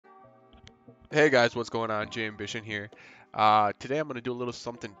Hey guys, what's going on? Jay Ambition here. Today I'm going to do a little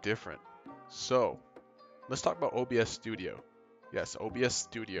something different. So, let's talk about OBS Studio. Yes, OBS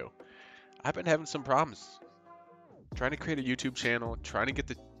Studio. I've been having some problems trying to create a YouTube channel, trying to get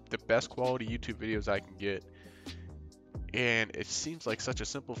the best quality YouTube videos I can get. And it seems like such a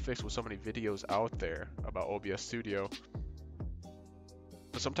simple fix with so many videos out there about OBS Studio,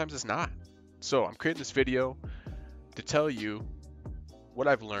 but sometimes it's not. So, I'm creating this video to tell you what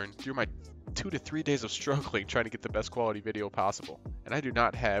I've learned through my 2 to 3 days of struggling trying to get the best quality video possible. And I do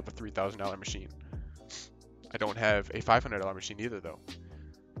not have a $3,000 machine. I don't have a $500 machine either though.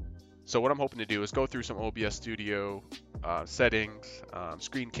 So what I'm hoping to do is go through some OBS Studio settings,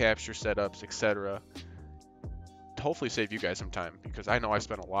 screen capture setups, etc. to hopefully save you guys some time, because I know I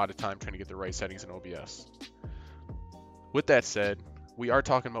spent a lot of time trying to get the right settings in OBS. With that said, we are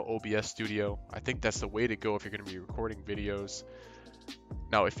talking about OBS Studio. I think that's the way to go if you're going to be recording videos.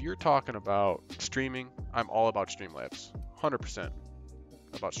 Now, if you're talking about streaming, I'm all about Streamlabs, 100%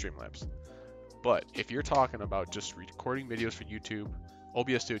 about Streamlabs. But if you're talking about just recording videos for YouTube,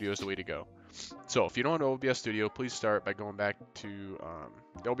 OBS Studio is the way to go. So if you don't know OBS Studio, please start by going back to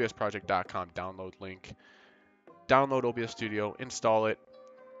the obsproject.com download link. Download OBS Studio, install it,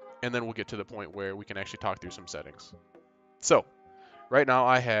 and then we'll get to the point where we can actually talk through some settings. So right now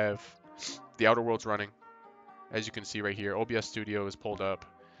I have the Outer Worlds running. As you can see right here, OBS Studio is pulled up.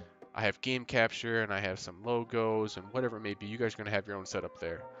 I have game capture and I have some logos and whatever it may be. You guys are going to have your own setup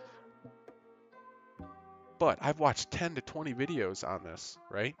there. But I've watched 10 to 20 videos on this,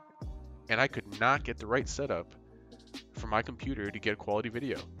 right? And I could not get the right setup for my computer to get quality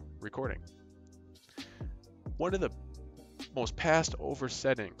video recording. One of the most passed over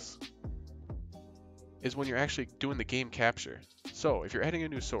settings is when you're actually doing the game capture. So if you're adding a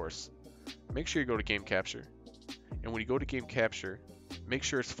new source, make sure you go to game capture. And when you go to game capture, make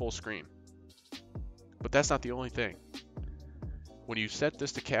sure it's full screen. But that's not the only thing. When you set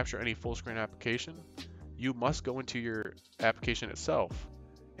this to capture any full screen application, you must go into your application itself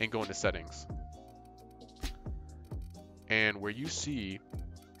and go into settings. And where you see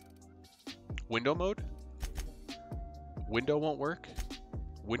window mode, window won't work.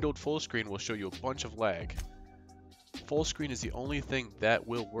 Windowed full screen will show you a bunch of lag. Full screen is the only thing that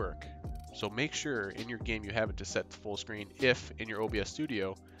will work. So make sure in your game you have it to set to full screen if in your OBS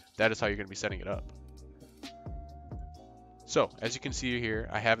Studio, that is how you're going to be setting it up. So as you can see here,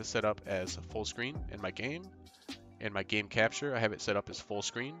 I have it set up as full screen in my game. In my game capture, I have it set up as full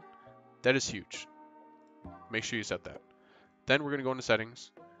screen. That is huge. Make sure you set that. Then we're going to go into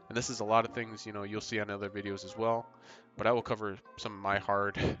settings. And this is a lot of things, you know, you'll see on other videos as well. But I will cover some of my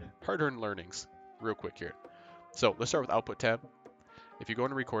hard-earned learnings real quick here. So let's start with output tab. If you go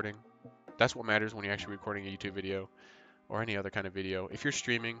into recording, that's what matters when you're actually recording a YouTube video or any other kind of video. If you're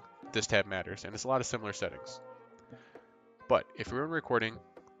streaming, this tab matters, and it's a lot of similar settings. But if you're in recording,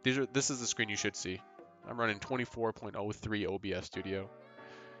 this is the screen you should see. I'm running 24.03 OBS Studio.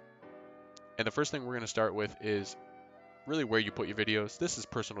 And the first thing we're going to start with is really where you put your videos. This is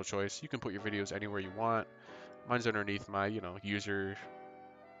personal choice. You can put your videos anywhere you want. Mine's underneath my, user,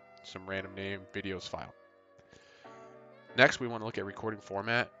 some random name, videos file. Next, we want to look at recording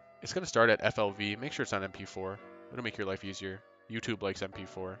format. It's going to start at FLV. Make sure it's on MP4. It'll make your life easier. YouTube likes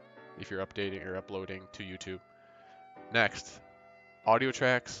MP4 if you're updating or uploading to YouTube. Next, audio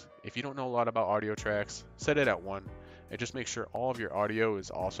tracks. If you don't know a lot about audio tracks, set it at 1 and just make sure all of your audio is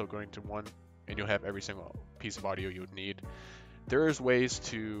also going to 1, and you'll have every single piece of audio you would need. There's ways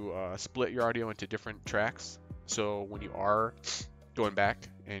to split your audio into different tracks. So when you are going back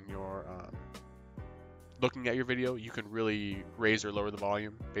and you're looking at your video, you can really raise or lower the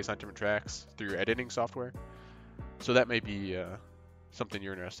volume based on different tracks through your editing software. So that may be something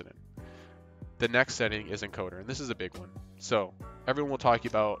you're interested in. The next setting is encoder, and this is a big one. So everyone will talk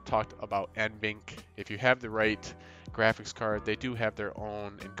about NVENC. If you have the right graphics card, they do have their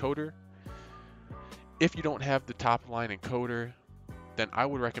own encoder. If you don't have the top line encoder, then I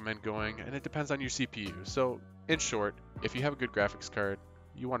would recommend going, and it depends on your CPU. So in short, if you have a good graphics card,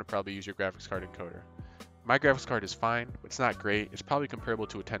 you want to probably use your graphics card encoder. My graphics card is fine, but it's not great. It's probably comparable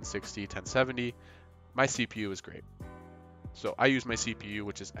to a 1060, 1070. My CPU is great. So I use my CPU,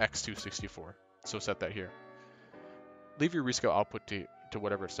 which is X264. So set that here. Leave your rescale output to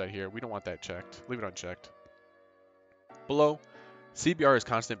whatever it's set here. We don't want that checked. Leave it unchecked. Below, CBR is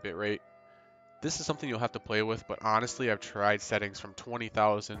constant bitrate. This is something you'll have to play with, but honestly, I've tried settings from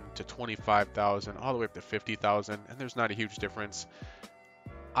 20,000 to 25,000, all the way up to 50,000, and there's not a huge difference.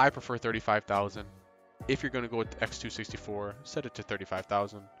 I prefer 35,000. If you're going to go with X264, set it to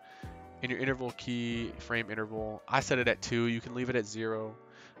 35,000. In your interval key, frame interval, I set it at 2. You can leave it at 0.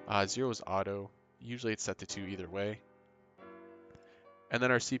 0 is auto. Usually it's set to 2 either way. And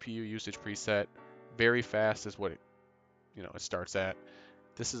then our CPU usage preset, very fast is what it starts at.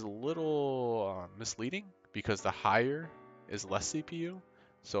 This is a little misleading because the higher is less CPU.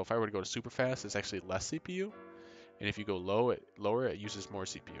 So if I were to go to super fast, it's actually less CPU. And if you go lower, it uses more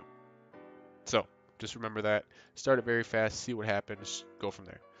CPU. So just remember that. Start it very fast, see what happens, go from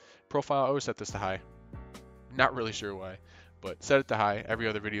there. Profile, I always set this to high. Not really sure why, but set it to high. Every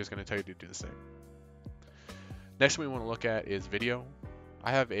other video is going to tell you to do the same. Next one we want to look at is video.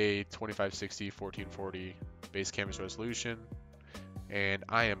 I have a 2560 1440 base canvas resolution, and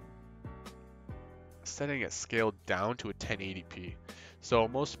I am setting it scaled down to a 1080p. So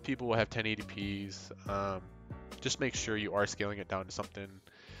most people will have 1080p's. Just make sure you are scaling it down to something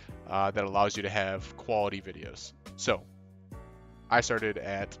that allows you to have quality videos. So I started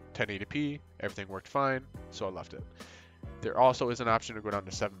at 1080p, everything worked fine, so I left it. There also is an option to go down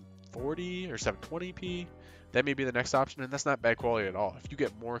to 740 or 720p. That may be the next option, and that's not bad quality at all. If you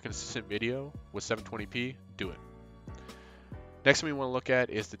get more consistent video with 720p, do it. Next thing we want to look at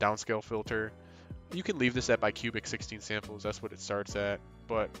is the downscale filter. You can leave this at bicubic 16 samples, that's what it starts at.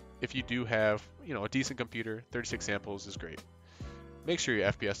 But if you do have, a decent computer, 36 samples is great. Make sure your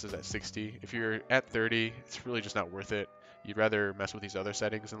FPS is at 60. If you're at 30, it's really just not worth it. You'd rather mess with these other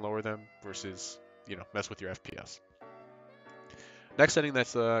settings and lower them versus, mess with your FPS. Next setting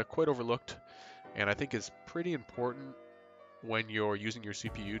that's quite overlooked, and I think is pretty important when you're using your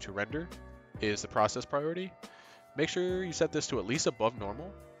CPU to render, is the process priority. Make sure you set this to at least above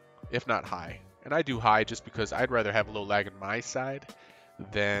normal, if not high. And I do high just because I'd rather have a low lag on my side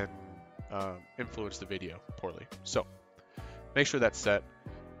than influence the video poorly. So make sure that's set.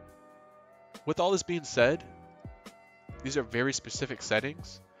 With all this being said, these are very specific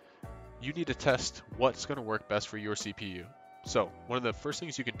settings. You need to test what's going to work best for your CPU. So one of the first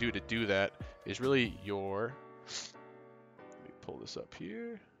things you can do to do that is really let me pull this up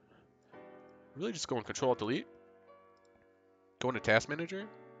here. Really just go in Control-Alt-Delete, go into Task Manager,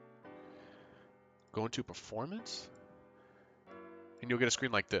 go into Performance, and you'll get a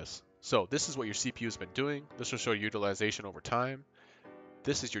screen like this. So this is what your CPU has been doing. This will show utilization over time.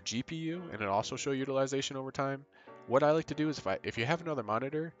 This is your GPU, and it'll also show utilization over time. What I like to do is if you have another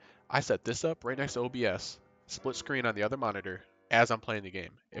monitor, I set this up right next to OBS, split screen on the other monitor as I'm playing the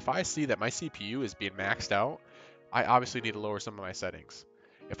game. If I see that my CPU is being maxed out, I obviously need to lower some of my settings.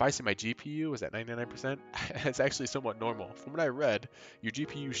 If I see my GPU is at 99%, it's actually somewhat normal. From what I read, your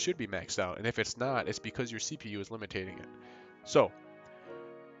GPU should be maxed out, and if it's not, it's because your CPU is limiting it. So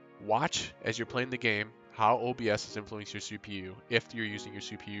watch as you're playing the game how OBS is influencing your CPU if you're using your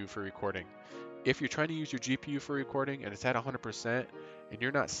CPU for recording. If you're trying to use your GPU for recording and it's at 100% and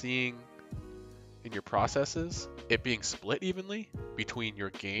you're not seeing in your processes it being split evenly between your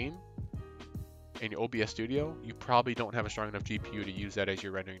game and your OBS Studio, you probably don't have a strong enough GPU to use that as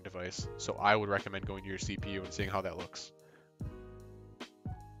your rendering device. So I would recommend going to your CPU and seeing how that looks.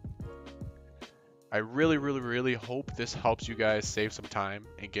 I really hope this helps you guys save some time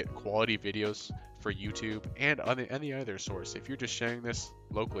and get quality videos for YouTube and any other source. If you're just sharing this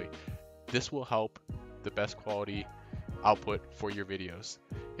locally, this will help the best quality output for your videos.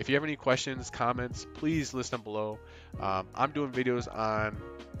 If you have any questions, comments, please list them below. I'm doing videos on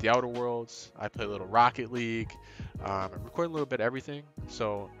the Outer Worlds. I play a little Rocket League. I'm recording a little bit of everything.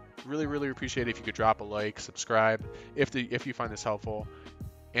 So really appreciate it if you could drop a like, subscribe if you find this helpful.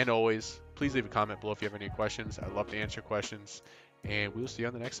 And always, please leave a comment below if you have any questions. I'd love to answer questions. And we'll see you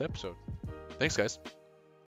on the next episode. Thanks, guys.